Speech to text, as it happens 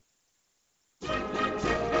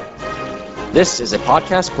This is a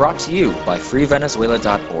podcast brought to you by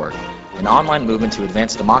freevenezuela.org, an online movement to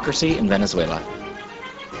advance democracy in Venezuela.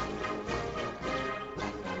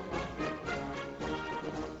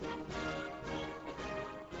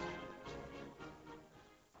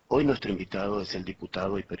 Hoy nuestro invitado es el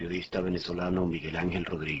diputado y periodista venezolano Miguel Ángel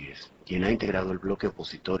Rodriguez, quien ha integrado el bloque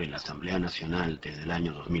opositor en la Asamblea Nacional desde el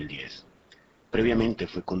año 2010. Previamente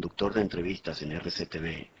fue conductor de entrevistas en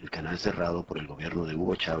RCTV, el canal cerrado por el gobierno de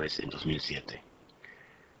Hugo Chavez en 2007.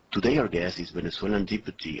 Today our guest is Venezuelan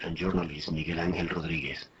deputy and journalist Miguel Angel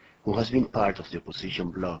Rodriguez, who has been part of the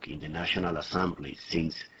opposition bloc in the National Assembly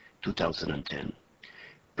since 2010.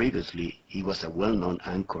 Previously, he was a well-known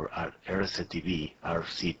anchor at RCTV,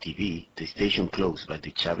 the station closed by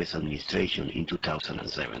the Chavez administration in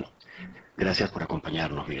 2007. Gracias por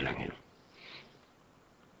acompañarnos, Miguel Ángel.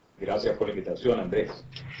 Gracias por la invitación, Andrés.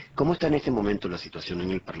 ¿Cómo está en este momento la situación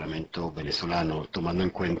en el Parlamento venezolano, tomando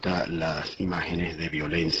en cuenta las imágenes de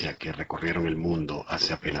violencia que recorrieron el mundo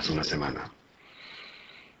hace apenas una semana?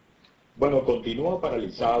 Bueno, continúa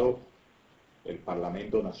paralizado el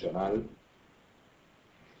Parlamento Nacional,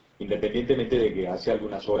 independientemente de que hace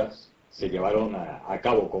algunas horas se llevaron a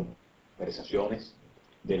cabo conversaciones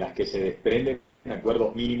de las que se desprenden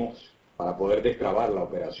acuerdos mínimos para poder destrabar la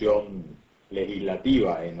operación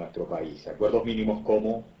legislativa en nuestro país. Acuerdos mínimos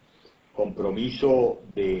como compromiso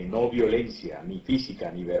de no violencia, ni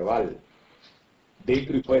física ni verbal,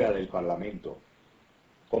 dentro y fuera del Parlamento.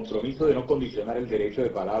 Compromiso de no condicionar el derecho de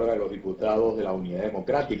palabra de los diputados de la Unidad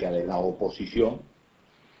Democrática, de la oposición,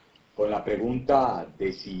 con la pregunta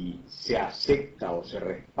de si se acepta o se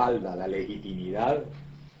respalda la legitimidad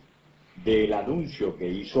del anuncio que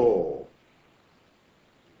hizo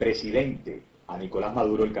presidente a Nicolás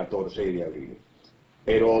Maduro el 14 de abril.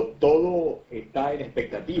 Pero todo está en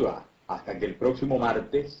expectativa hasta que el próximo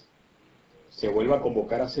martes se vuelva a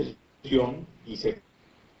convocar a sesión y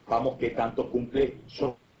sepamos qué tanto cumple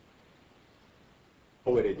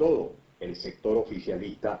sobre todo el sector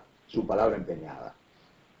oficialista su palabra empeñada.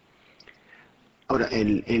 Ahora,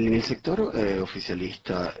 en el sector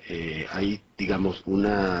oficialista hay, digamos,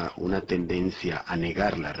 una tendencia a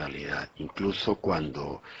negar la realidad, incluso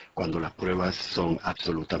cuando las pruebas son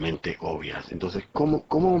absolutamente obvias. Entonces,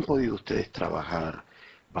 ¿cómo han podido ustedes trabajar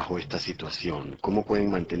bajo esta situación? ¿Cómo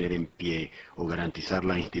pueden mantener en pie o garantizar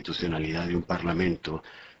la institucionalidad de un parlamento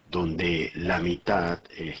donde la mitad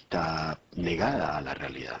está negada a la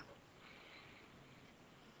realidad?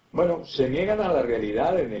 Bueno, se niegan a la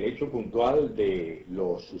realidad en el hecho puntual de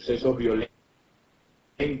los sucesos violentos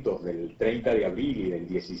del 30 de abril y del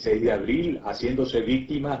 16 de abril, haciéndose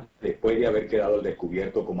víctimas después de haber quedado al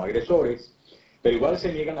descubierto como agresores, pero igual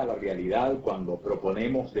se niegan a la realidad cuando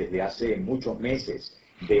proponemos desde hace muchos meses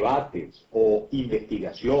debates o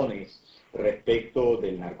investigaciones respecto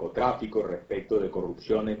del narcotráfico, respecto de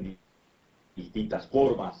corrupción en distintas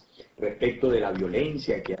formas, respecto de la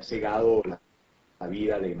violencia que ha cegado la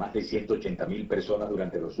vida de más de 180.000 personas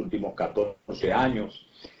durante los últimos 14 años.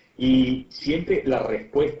 Y siempre la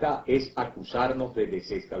respuesta es acusarnos de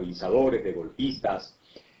desestabilizadores, de golpistas.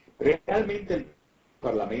 Realmente el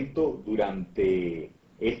Parlamento durante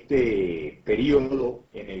este periodo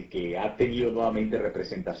en el que ha tenido nuevamente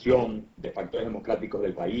representación de factores democráticos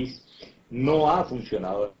del país no ha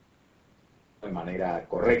funcionado de manera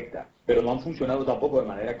correcta, pero no han funcionado tampoco de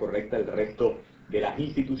manera correcta el resto de las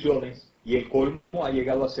instituciones, y el colmo ha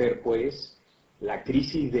llegado a ser, pues, la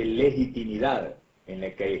crisis de legitimidad en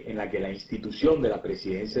la que la institución de la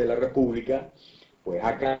Presidencia de la República pues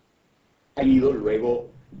ha caído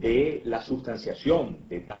luego de la sustanciación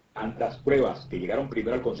de tantas pruebas que llegaron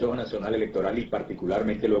primero al Consejo Nacional Electoral y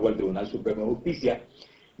particularmente luego al Tribunal Supremo de Justicia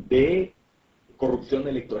de corrupción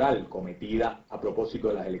electoral cometida a propósito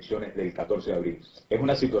de las elecciones del 14 de abril. Es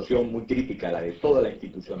una situación muy crítica la de toda la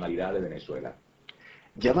institucionalidad de Venezuela.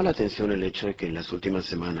 Llama la atención el hecho de que en las últimas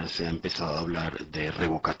semanas se ha empezado a hablar de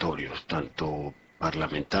revocatorios, tanto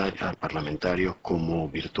parlamentarios como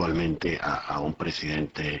virtualmente a un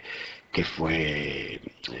presidente que fue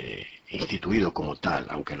instituido como tal,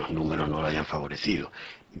 aunque los números no lo hayan favorecido.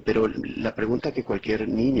 Pero la pregunta que cualquier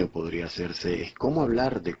niño podría hacerse es cómo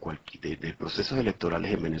hablar de procesos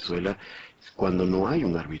electorales en Venezuela cuando no hay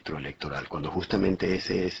un árbitro electoral, cuando justamente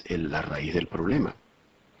ese es la raíz del problema.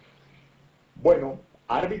 Bueno,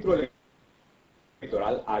 árbitro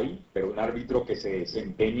electoral hay, pero un árbitro que se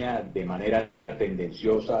desempeña de manera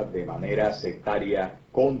tendenciosa, de manera sectaria,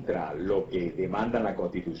 contra lo que demandan la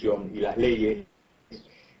Constitución y las leyes,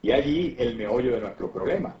 y allí el meollo de nuestro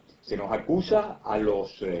problema. Se nos acusa a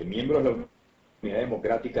los miembros de la Unidad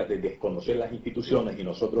Democrática de desconocer las instituciones, y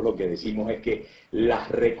nosotros lo que decimos es que las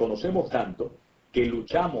reconocemos tanto que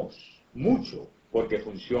luchamos mucho porque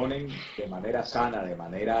funcionen de manera sana, de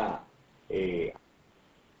manera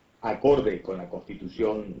acorde con la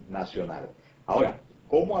Constitución Nacional. Ahora,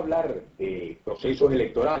 ¿cómo hablar de procesos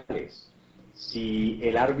electorales si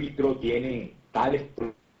el árbitro tiene tales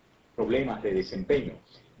problemas de desempeño?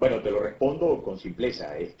 Bueno, te lo respondo con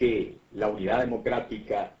simpleza, es que la unidad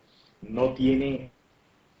democrática no tiene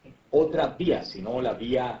otra vía, sino la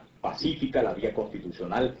vía pacífica, la vía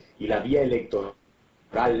constitucional y la vía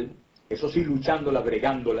electoral, eso sí luchándola,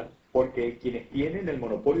 bregándola, porque quienes tienen el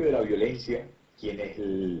monopolio de la violencia, quienes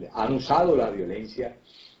han usado la violencia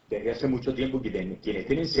desde hace mucho tiempo, quienes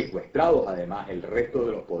tienen secuestrados además el resto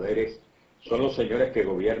de los poderes, son los señores que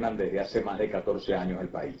gobiernan desde hace más de 14 años el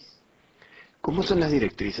país. ¿Cómo son las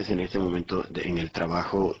directrices en este momento en el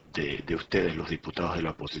trabajo de ustedes, los diputados de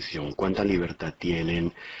la oposición? ¿Cuánta libertad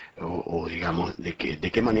tienen o digamos, de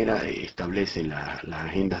qué manera establecen las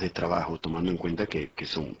agendas de trabajo, tomando en cuenta que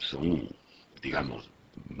son, digamos,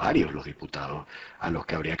 varios los diputados a los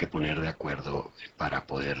que habría que poner de acuerdo para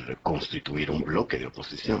poder constituir un bloque de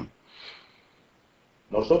oposición?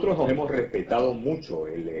 Nosotros nos hemos respetado mucho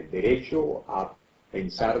el derecho a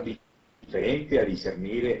pensar diferente, a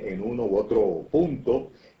discernir en uno u otro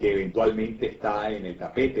punto que eventualmente está en el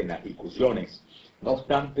tapete, en las discusiones. No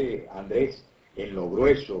obstante, Andrés, en lo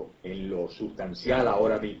grueso, en lo sustancial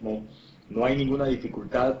ahora mismo, no hay ninguna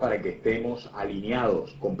dificultad para que estemos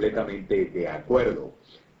alineados, completamente de acuerdo,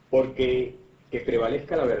 porque que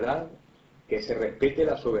prevalezca la verdad, que se respete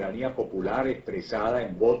la soberanía popular expresada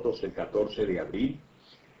en votos el 14 de abril,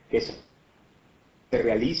 que se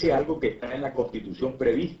realice algo que está en la Constitución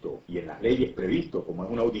previsto y en las leyes previsto, como es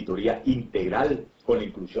una auditoría integral con la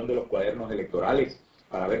inclusión de los cuadernos electorales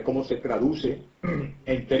para ver cómo se traduce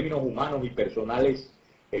en términos humanos y personales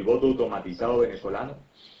el voto automatizado venezolano,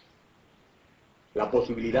 la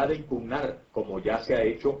posibilidad de impugnar, como ya se ha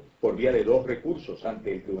hecho por vía de 2 recursos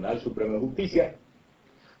ante el Tribunal Supremo de Justicia,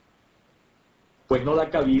 pues no da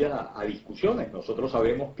cabida a discusiones. Nosotros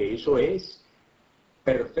sabemos que eso es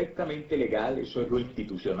perfectamente legal, eso es lo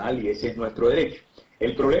institucional y ese es nuestro derecho.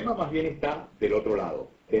 El problema más bien está del otro lado,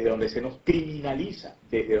 desde donde se nos criminaliza,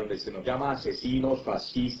 desde donde se nos llama asesinos,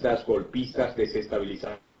 fascistas, golpistas,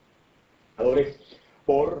 desestabilizadores,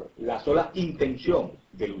 por la sola intención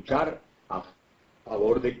de luchar a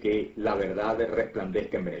favor de que la verdad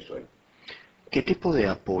resplandezca en Venezuela. ¿Qué tipo de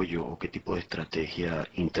apoyo o qué tipo de estrategia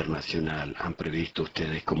internacional han previsto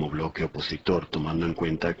ustedes como bloque opositor, tomando en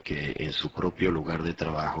cuenta que en su propio lugar de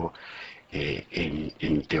trabajo,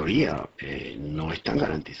 en teoría, no están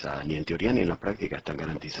garantizadas, ni en teoría ni en la práctica están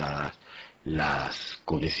garantizadas las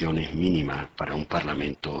condiciones mínimas para un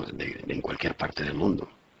parlamento en cualquier parte del mundo?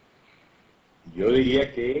 Yo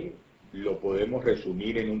diría que lo podemos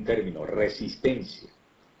resumir en un término: resistencia.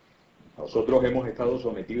 Nosotros hemos estado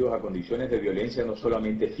sometidos a condiciones de violencia no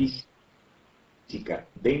solamente física,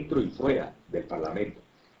 dentro y fuera del Parlamento,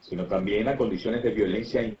 sino también a condiciones de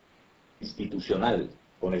violencia institucional,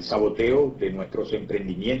 con el saboteo de nuestros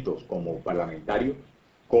emprendimientos como parlamentarios,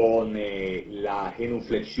 con la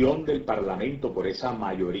genuflexión del Parlamento por esa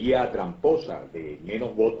mayoría tramposa de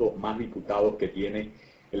menos votos, más diputados que tiene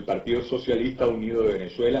el Partido Socialista Unido de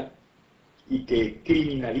Venezuela, y que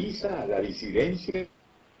criminaliza la disidencia,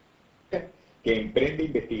 que emprende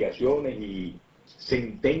investigaciones y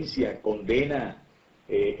sentencia, condena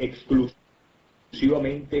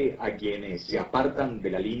exclusivamente a quienes se apartan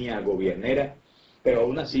de la línea gobiernera, pero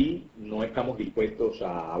aún así no estamos dispuestos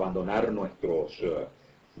a abandonar nuestras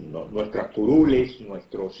curules,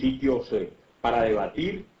 nuestros sitios para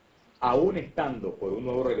debatir, aún estando por un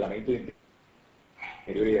nuevo reglamento de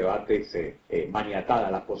interior y debates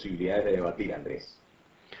maniatadas las posibilidades de debatir, Andrés.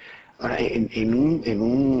 Ahora, en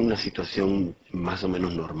una situación más o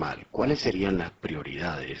menos normal, ¿cuáles serían las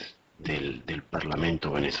prioridades del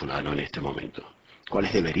Parlamento venezolano en este momento?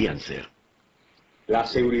 ¿Cuáles deberían ser? La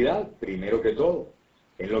seguridad, primero que todo.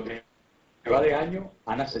 En lo que va de año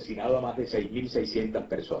han asesinado a más de 6.600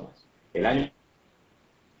 personas. El año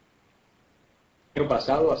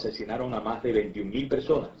pasado asesinaron a más de 21.000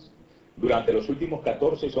 personas. Durante los últimos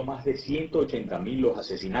 14 son más de 180.000 los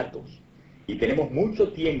asesinatos. Y tenemos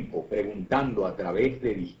mucho tiempo preguntando a través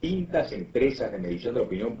de distintas empresas de medición de la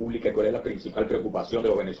opinión pública cuál es la principal preocupación de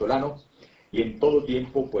los venezolanos, y en todo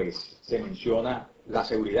tiempo pues se menciona la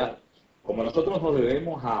seguridad. Como nosotros nos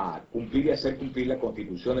debemos a cumplir y hacer cumplir la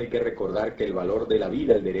Constitución, hay que recordar que el valor de la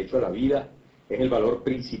vida, el derecho a la vida, es el valor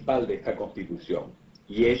principal de esta Constitución.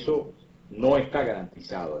 Y eso no está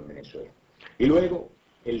garantizado en Venezuela. Y luego,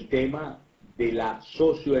 el tema de la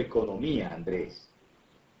socioeconomía, Andrés.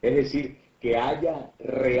 Es decir, que haya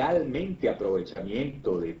realmente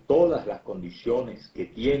aprovechamiento de todas las condiciones que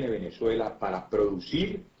tiene Venezuela para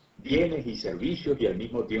producir bienes y servicios y al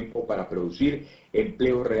mismo tiempo para producir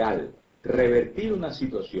empleo real, revertir una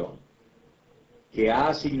situación que ha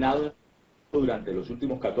asignado durante los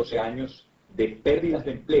últimos 14 años de pérdidas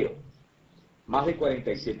de empleo, más de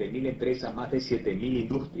 47.000 empresas, más de 7.000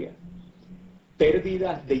 industrias,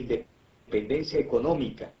 pérdidas de independencia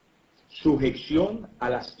económica, sujeción a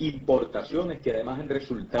las importaciones que además han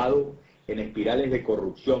resultado en espirales de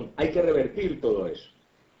corrupción. Hay que revertir todo eso,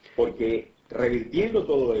 porque revirtiendo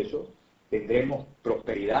todo eso tendremos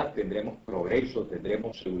prosperidad, tendremos progreso,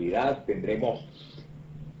 tendremos seguridad, tendremos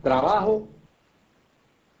trabajo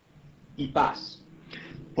y paz,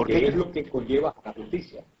 que es lo que conlleva la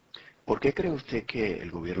justicia. ¿Por qué cree usted que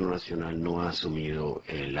el gobierno nacional no ha asumido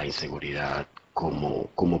la inseguridad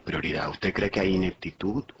como prioridad? ¿Usted cree que hay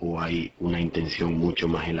ineptitud o hay una intención mucho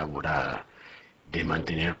más elaborada de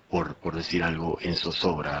mantener, por decir algo, en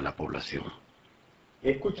zozobra a la población?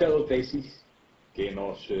 He escuchado tesis que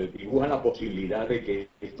nos dibujan la posibilidad de que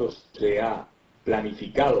esto sea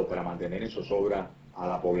planificado para mantener en zozobra a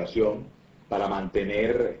la población, para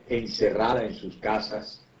mantener encerrada en sus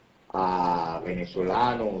casas a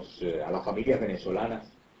venezolanos, a las familias venezolanas.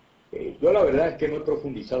 Yo la verdad es que no he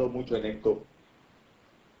profundizado mucho en esto,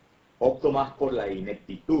 opto más por la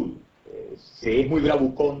ineptitud. Se es muy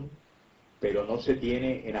bravucón, pero no se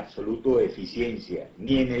tiene en absoluto eficiencia,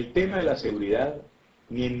 ni en el tema de la seguridad,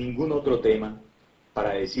 ni en ningún otro tema,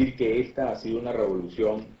 para decir que esta ha sido una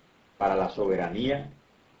revolución para la soberanía,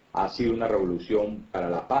 ha sido una revolución para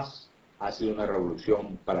la paz, ha sido una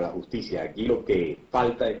revolución para la justicia. Aquí lo que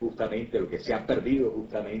falta es justamente, lo que se ha perdido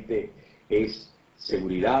justamente es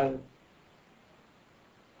seguridad,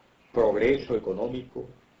 progreso económico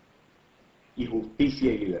y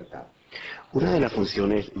justicia y libertad. Una de las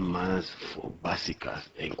funciones más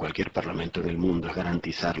básicas en cualquier parlamento en el mundo es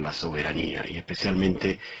garantizar la soberanía, y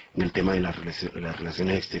especialmente en el tema de las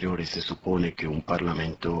relaciones exteriores se supone que un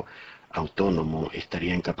parlamento autónomo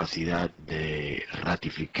estaría en capacidad de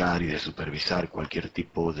ratificar y de supervisar cualquier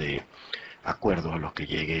tipo de acuerdos a los que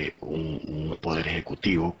llegue un poder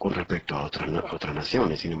ejecutivo con respecto a otras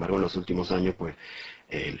naciones. Sin embargo, en los últimos años, pues,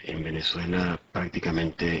 en Venezuela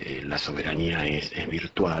prácticamente la soberanía es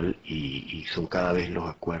virtual y son cada vez los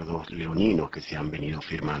acuerdos leoninos que se han venido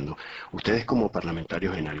firmando. ¿Ustedes como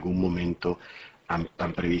parlamentarios en algún momento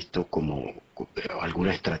han previsto como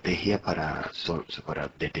alguna estrategia para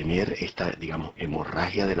detener esta, digamos,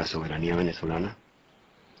 hemorragia de la soberanía venezolana?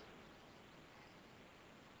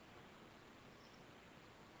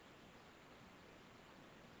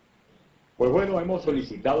 Pues bueno, hemos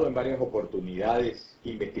solicitado en varias oportunidades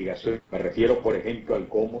investigación. Me refiero, por ejemplo, al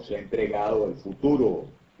cómo se ha entregado el futuro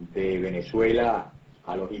de Venezuela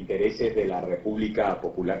a los intereses de la República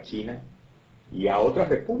Popular China y a otras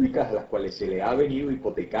repúblicas a las cuales se le ha venido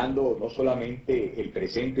hipotecando no solamente el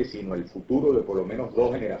presente, sino el futuro de por lo menos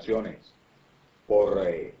 2 generaciones, por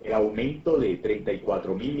el aumento de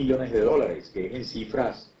 34.000 millones de dólares, que es en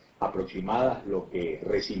cifras aproximadas lo que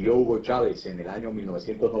recibió Hugo Chavez en el año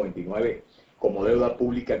 1999 como deuda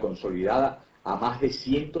pública consolidada a más de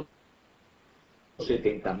 170.000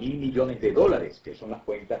 millones de dólares, que son las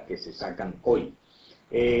cuentas que se sacan hoy.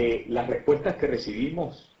 Las respuestas que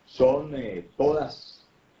recibimos son todas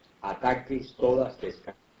ataques, todas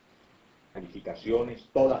descalificaciones,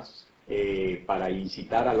 todas para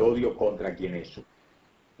incitar al odio contra quienes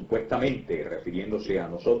supuestamente, refiriéndose a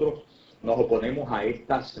nosotros, nos oponemos a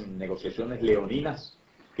estas negociaciones leoninas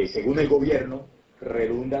que, según el gobierno,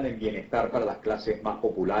 redundan en bienestar para las clases más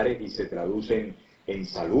populares y se traducen en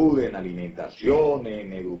salud, en alimentación,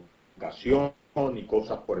 en educación y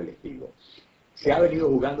cosas por el estilo. Se ha venido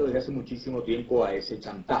jugando desde hace muchísimo tiempo a ese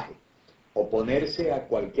chantaje, oponerse a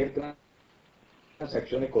cualquier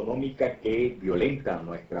transacción económica que violenta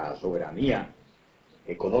nuestra soberanía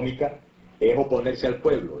económica, es oponerse al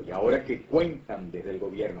pueblo. Y ahora que cuentan desde el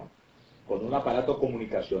gobierno con un aparato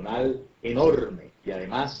comunicacional enorme y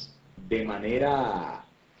además de manera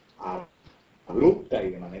abrupta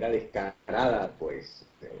y de manera descarada, pues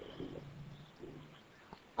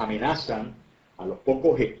amenazan a los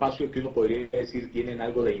pocos espacios que uno podría decir tienen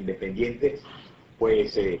algo de independientes,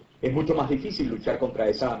 pues es mucho más difícil luchar contra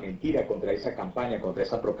esa mentira, contra esa campaña, contra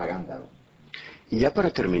esa propaganda, ¿no? Y ya para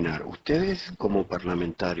terminar, ¿ustedes como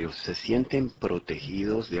parlamentarios se sienten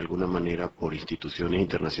protegidos de alguna manera por instituciones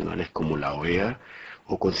internacionales como la OEA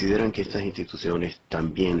o consideran que estas instituciones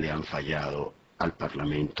también le han fallado al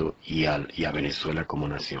Parlamento y a Venezuela como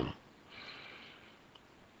nación?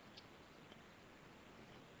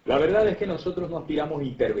 La verdad es que nosotros no aspiramos a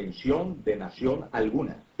intervención de nación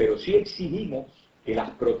alguna, pero sí exigimos que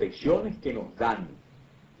las protecciones que nos dan,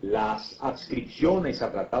 las adscripciones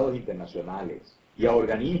a tratados internacionales y a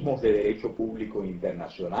organismos de derecho público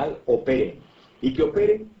internacional operen, y que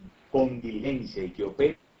operen con diligencia y que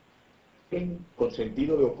operen con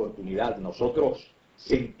sentido de oportunidad. Nosotros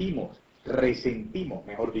resentimos,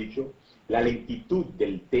 mejor dicho, la lentitud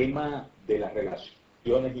del tema de las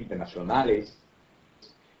relaciones internacionales,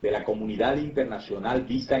 de la comunidad internacional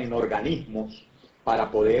vista en organismos para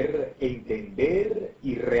poder entender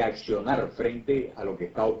y reaccionar frente a lo que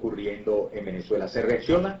está ocurriendo en Venezuela. Se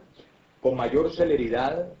reacciona con mayor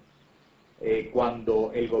celeridad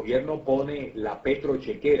cuando el gobierno pone la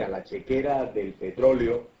petrochequera, la chequera del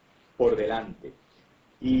petróleo, por delante.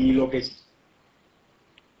 Y lo que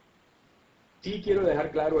sí quiero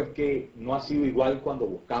dejar claro es que no ha sido igual cuando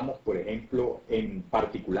buscamos, por ejemplo, en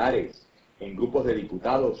particulares, en grupos de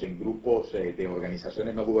diputados, en grupos de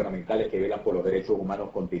organizaciones no gubernamentales que velan por los derechos humanos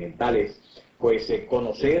continentales, pues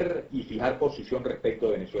conocer y fijar posición respecto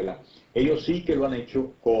a Venezuela. Ellos sí que lo han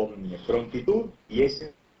hecho con prontitud y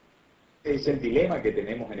ese es el dilema que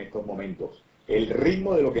tenemos en estos momentos. El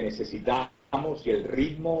ritmo de lo que necesitamos y el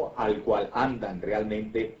ritmo al cual andan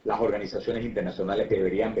realmente las organizaciones internacionales que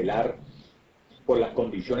deberían velar por las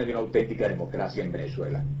condiciones de una auténtica democracia en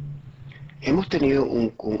Venezuela. Hemos tenido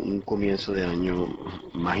un comienzo de año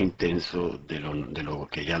más intenso de lo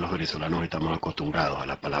que ya los venezolanos estamos acostumbrados a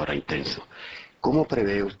la palabra intenso. ¿Cómo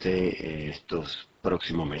prevé usted estos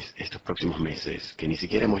próximos meses, que ni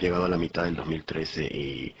siquiera hemos llegado a la mitad del 2013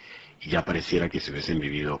 y ya pareciera que se hubiesen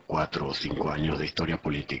vivido 4 o 5 años de historia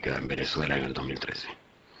política en Venezuela en el 2013?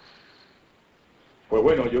 Pues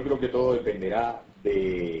bueno, yo creo que todo dependerá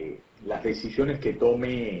de las decisiones que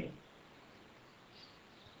tome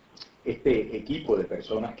este equipo de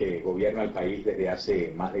personas que gobierna el país desde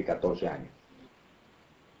hace más de 14 años.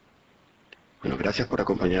 Bueno, gracias por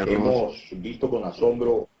acompañarnos. Hemos visto con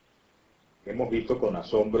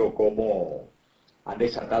asombro cómo han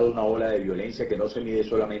desatado una ola de violencia que no se mide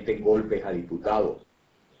solamente en golpes a diputados,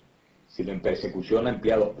 sino en persecución a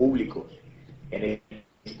empleados públicos, en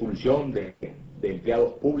expulsión de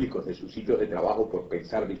empleados públicos de sus sitios de trabajo por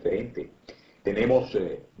pensar diferente. Tenemos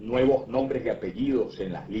nuevos nombres y apellidos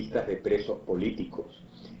en las listas de presos políticos.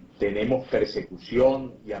 Tenemos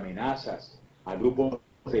persecución y amenazas a grupos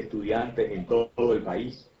de estudiantes en todo el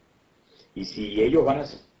país. Y si ellos van a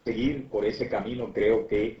seguir por ese camino, creo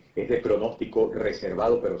que es de pronóstico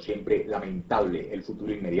reservado, pero siempre lamentable, el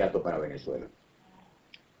futuro inmediato para Venezuela.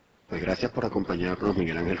 Pues gracias por acompañarnos,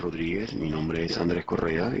 Miguel Angel Rodriguez. Mi nombre es Andrés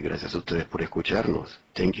Correa y gracias a ustedes por escucharnos.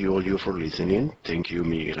 Thank you all you for listening. Thank you,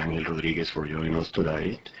 Miguel Angel Rodriguez, for joining us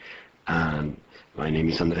tonight. And my name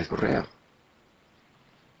is Andrés Correa.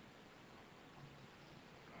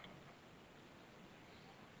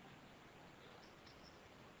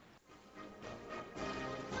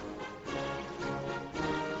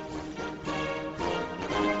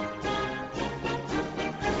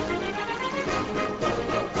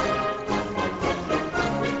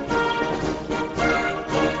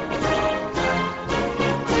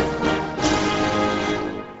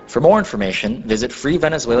 For more information, visit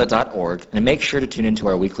freevenezuela.org and make sure to tune into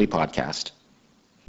our weekly podcast.